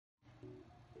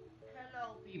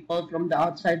people from the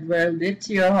outside world. It's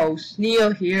your host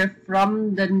Neo here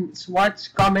from the Swartz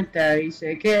Commentaries,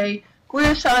 aka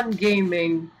Kuya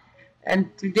Gaming,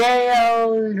 and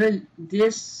today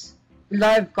this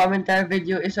live commentary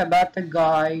video is about a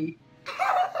guy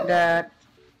that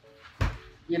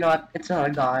it's not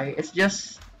a guy. It's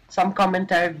just some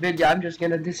commentary video. I'm just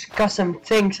gonna discuss some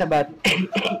things about.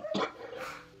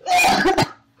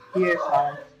 Here's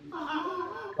how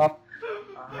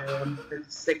I'm pretty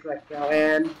sick right now,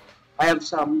 and I have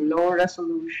some low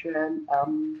resolution,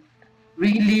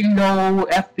 really low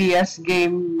FPS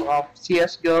game of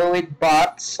CS:GO with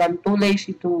bots. I'm too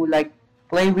lazy to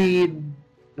play with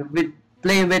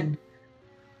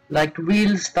like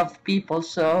real stuff people.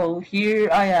 So here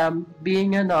I am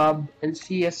being a knob in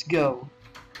CS:GO.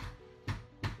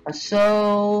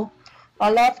 So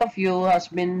a lot of you has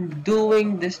been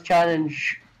doing this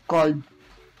challenge called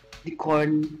the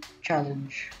corn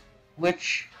challenge,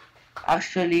 which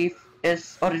actually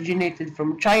is originated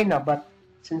from China, but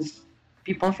since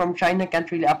people from China can't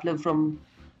really upload from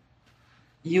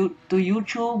to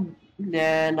YouTube,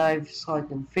 then I've saw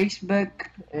it on Facebook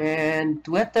and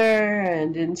Twitter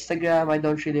and Instagram. I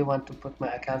don't really want to put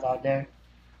my account out there.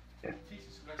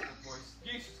 Jesus Christ, that voice.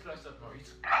 Jesus Christ, that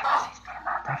voice.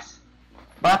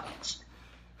 But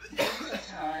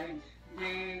aside,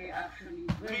 they actually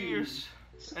 3 years.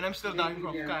 And I'm still dying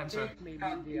from cancer. Maybe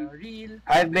they are real.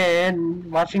 I've been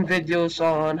watching videos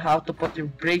on how to put your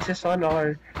braces on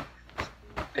or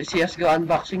CS:GO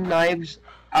unboxing knives.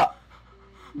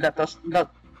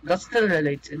 That still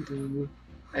relates into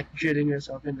like drilling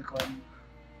yourself in the corn.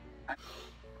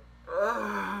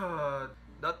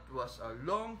 That was a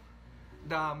long,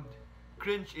 damned,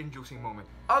 cringe-inducing moment.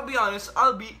 I'll be honest,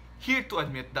 I'll be here to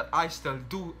admit that I still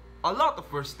do a lot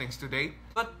of worse things today,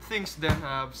 but things then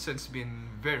have since been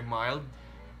very mild,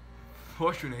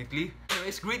 fortunately.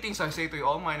 Anyways, greetings I say to you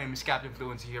all. My name is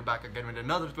Cptfluency here, back again with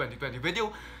another 2020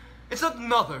 video. It's not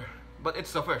another, but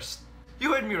it's the first.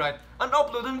 You heard me right, an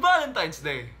upload on Valentine's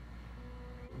Day.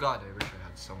 God, I wish I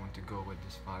had someone to go with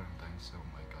this Valentine's. Oh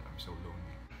my god, I'm so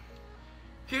lonely.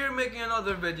 Here making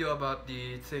another video about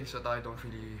the things that I don't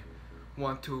really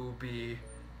want to be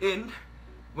in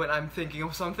when I'm thinking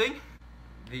of something.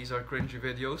 These are cringy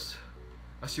videos,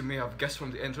 as you may have guessed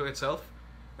from the intro itself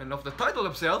and of the title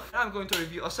itself. I'm going to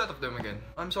review a set of them again.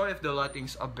 I'm sorry if the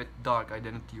lighting's a bit dark. I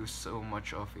didn't use so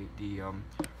much of the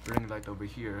ring light over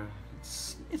here.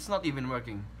 It's not even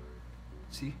working.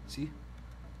 See,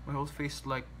 my whole face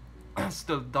like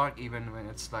still dark even when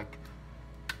it's like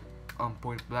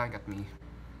point blank at me.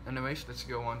 Anyways, let's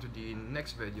go on to the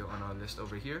next video on our list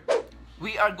over here.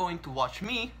 We are going to watch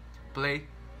me play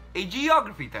a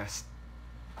geography test.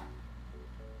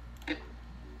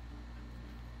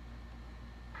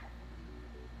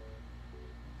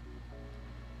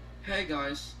 Hey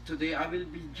guys, today I will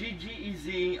be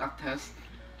GGEZing a test,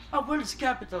 a world's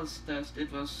capitals test.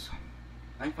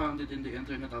 I found it in the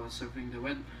internet. I was surfing the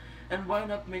web, and why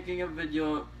not making a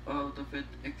video out of it,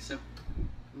 except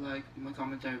like my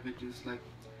commentary videos,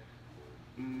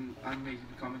 I'm making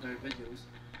commentary videos.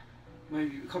 My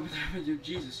commentary video,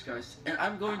 Jesus Christ, and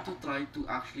I'm going to try to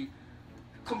actually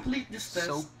complete this test.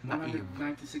 So naive.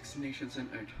 196 nations on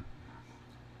Earth.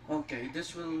 Okay,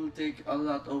 this will take a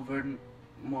lot over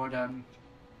more than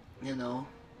an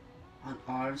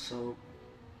hour, so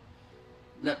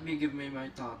let me give me my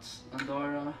thoughts.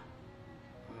 Andorra,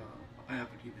 I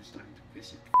haven't even started to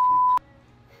visit.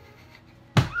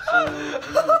 So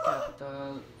the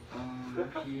capital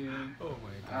here. Oh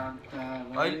my god.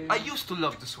 I used to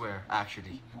love to swear,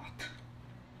 actually. What?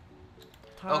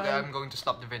 Okay, I'm going to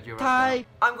stop the video right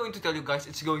now. I'm going to tell you guys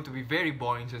it's going to be very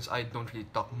boring since I don't really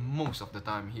talk most of the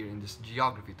time here in this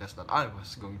geography test that I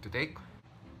was going to take.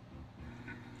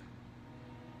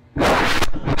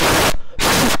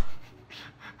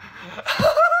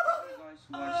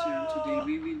 Today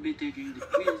we will be taking the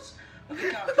quiz of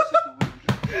the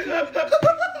countries of the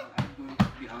world. I'm going to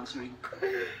be answering.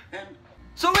 And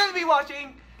so we'll be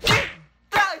watching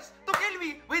tries to kill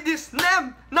me with this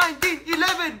NEM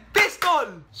 1911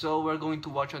 pistol. So we're going to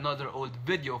watch another old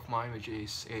video of mine, which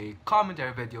is a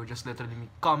commentary video, just literally me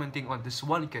commenting on this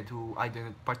one kid who I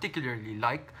didn't particularly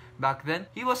like back then.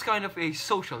 He was kind of a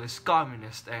socialist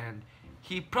communist, and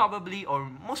he probably, or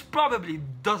most probably,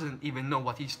 doesn't even know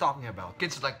what he's talking about.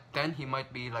 Kid's like 10, he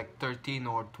might be like 13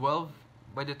 or 12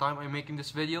 by the time I'm making this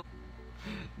video.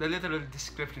 The literal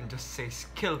description just says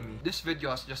kill me. This video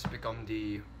has just become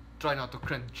the try not to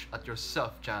cringe at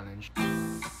yourself challenge.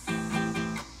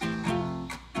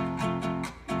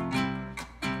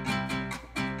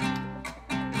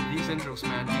 These intros,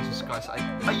 man, Jesus Christ,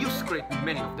 I used to create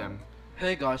many of them.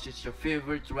 Hey guys, it's your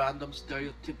favorite random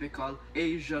stereotypical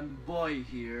Asian boy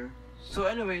here. So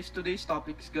anyways, today's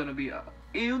topic is gonna be a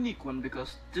unique one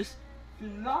because this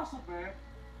philosopher,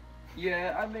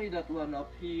 yeah, I made that one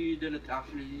up. He didn't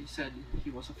actually said he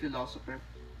was a philosopher.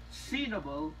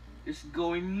 Cinnable is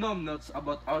going numbnuts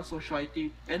about our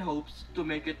society and hopes to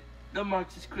make it the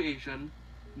Marxist creation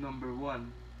 #1.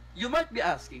 You might be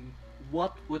asking,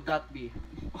 what would that be?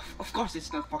 Of course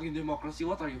it's not fucking democracy.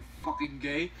 What are you, fucking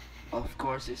gay? Of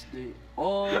course it's the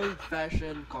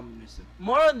old-fashioned communism.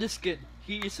 More on this kid.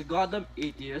 He is a goddamn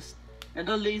atheist and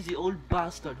a lazy old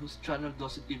bastard whose channel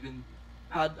doesn't even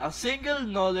had a single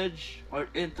knowledge or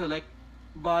intellect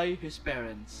by his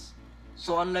parents.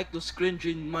 So unlike those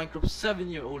cringy Minecraft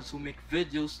 7-year-olds who make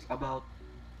videos about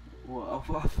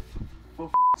for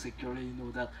f***'s sake, you already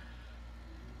know that.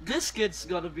 This kid's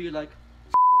gonna be like,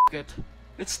 f*** it.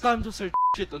 It's time to search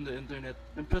shit on the internet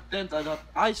and pretend that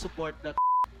I support that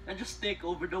and just take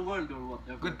over the world or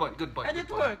whatever. Good point, good point. And good it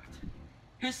point. worked.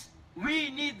 His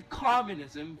 "We Need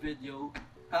Communism" video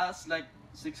has like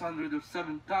 600 or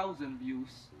 7,000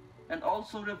 views and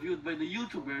also reviewed by the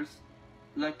YouTubers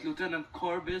like Lieutenant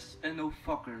Corbis and No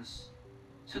Fuckers.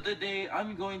 So today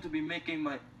I'm going to be making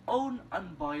my own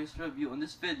unbiased review on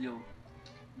this video.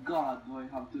 God, do I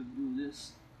have to do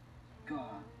this?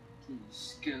 God,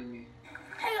 please kill me.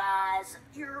 Hey guys,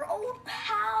 your old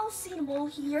pal Cinnable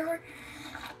here.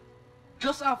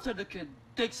 Just after the kid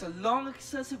takes a long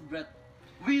excessive breath,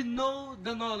 we know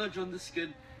the knowledge on this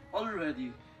kid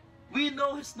already. We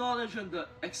know his knowledge on the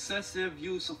excessive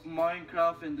use of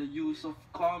Minecraft and the use of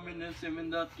communism in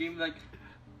that game. Like,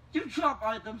 you drop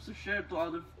items to share to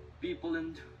other people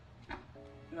and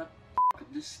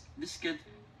this kid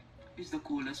is the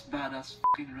coolest, badass,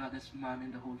 fucking raddest man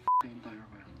in the whole fucking entire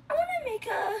world. I want to make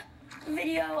a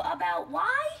video about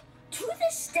why, to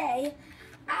this day,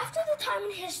 after the time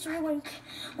in history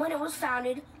when it was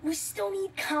founded, we still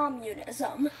need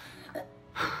communism.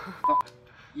 Fuck.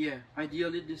 Yeah,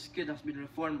 ideally this kid has been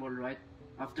reformed, alright.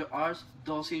 After hours of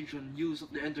dosage and use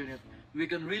of the internet, we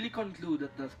can really conclude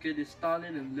that the kid is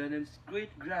Stalin and Lenin's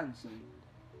great-grandson.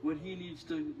 When he needs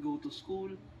to go to school,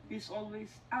 he's always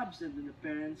absent and the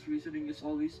parents' reasoning is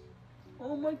always,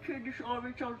 "Oh, my kid is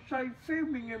always outside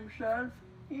filming himself,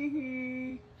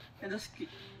 hehe." And the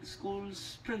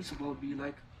school's principal be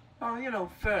like, "Oh, you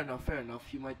know, fair enough,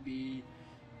 he might be,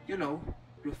 you know,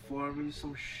 reforming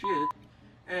some shit."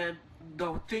 And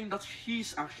the thing that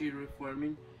he's actually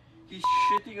reforming, he's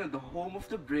shitting on the home of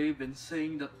the brave and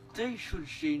saying that they should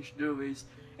change their ways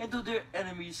and do their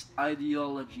enemy's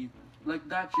ideology. Like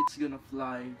that shit's gonna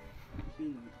fly. You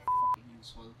know, the fucking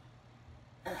useful.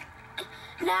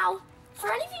 Now,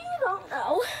 for any of you who don't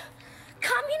know,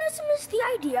 communism is the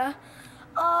idea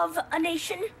of a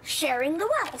nation sharing the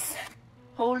wealth.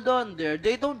 Hold on there,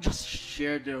 they don't just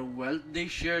share their wealth, they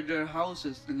share their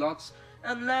houses, lots,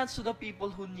 and lands to the people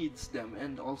who needs them,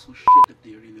 and also shit if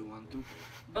they really want to.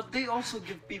 But they also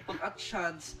give people a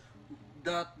chance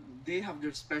that they have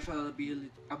their special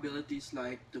abilities,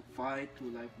 like to fight, to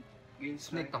like gain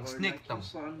strength, or like you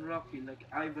saw on Rocky, like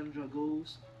Ivan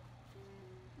Dragos.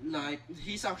 Like,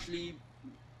 he's actually,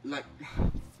 like,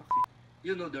 fuck it,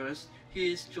 you know the rest.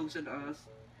 He is chosen as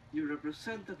the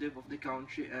representative of the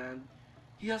country and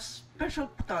he has special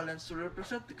talents to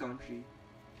represent the country.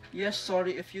 Yes,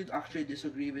 sorry if you'd actually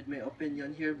disagree with my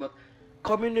opinion here, but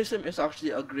communism is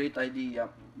actually a great idea.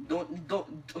 Don't,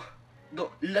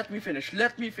 let me finish,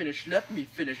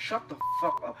 shut the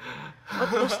fuck up.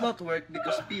 But does not work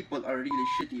because people are really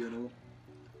shitty, you know.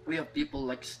 We have people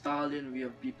like Stalin, we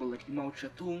have people like Mao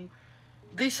Zedong.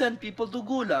 They send people to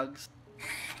gulags.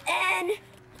 And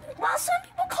while some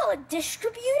people call it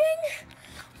distributing,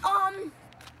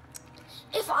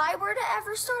 if I were to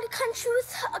ever start a country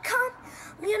with a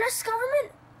communist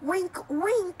government, wink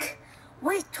wink,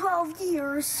 wait 12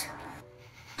 years.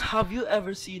 Have you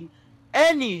ever seen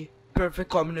any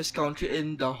perfect communist country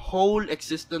in the whole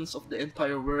existence of the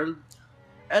entire world?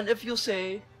 And if you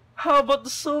say, how about the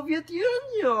Soviet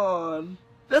Union?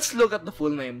 Let's look at the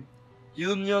full name.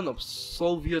 Union of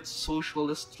Soviet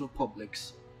Socialist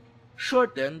Republics.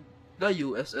 Shortened, the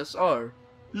USSR.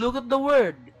 Look at the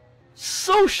word.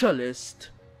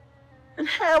 Socialist. And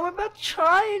how about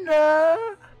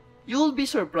China? You'll be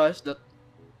surprised that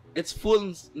its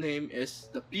full name is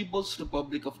the People's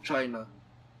Republic of China.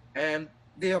 And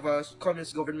they have a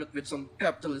communist government with some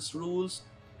capitalist rules.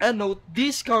 And note,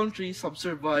 these countries have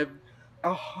survived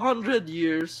 100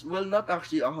 years. Well, not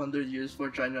actually 100 years for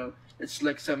China. It's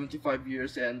like 75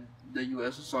 years, and the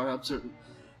USSR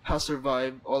has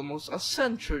survived almost a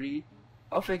century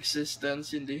of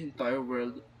existence in the entire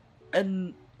world.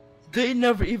 And they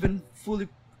never even fully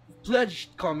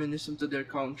pledged communism to their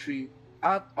country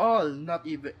at all. Not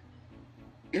even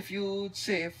if you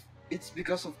say if it's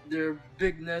because of their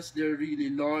bigness, they're really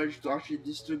large to actually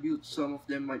distribute. Some of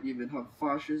them might even have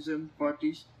fascism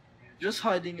parties, just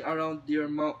hiding around their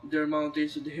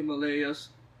mountains in the Himalayas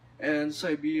and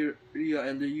Siberia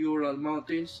and the Ural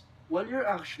Mountains. Well, you're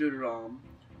actually wrong.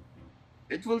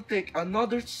 It will take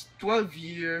another 12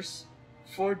 years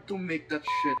to make that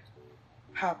shit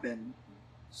happen.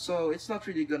 So it's not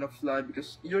really gonna fly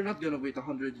because you're not gonna wait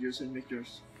 100 years and make your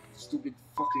stupid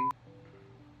fucking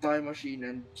time machine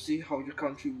and see how your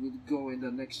country will go in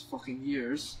the next fucking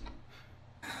years.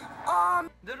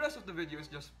 The rest of the video is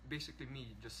just basically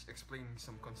me just explaining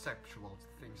some conceptual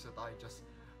things that I just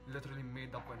literally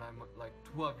made up when I'm like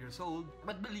 12 years old.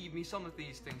 But believe me, some of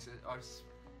these things are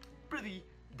pretty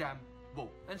damn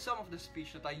woke. And some of the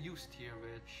speech that I used here,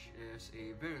 which is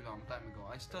a very long time ago,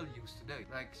 I still use today.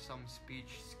 Like some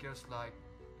speech skills like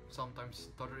sometimes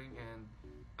stuttering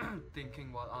and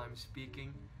thinking while I'm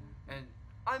speaking. And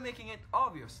I'm making it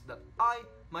obvious that I,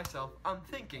 myself, am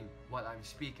thinking while I'm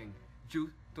speaking due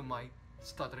to my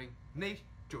stuttering nature.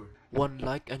 One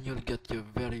like and you'll get your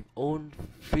very own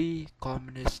free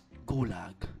communist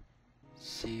gulag.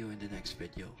 See you in the next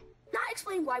video. Not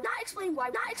explain why, not explain why,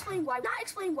 not explain why, not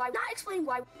explain why, not explain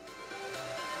why.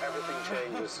 Everything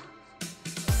changes.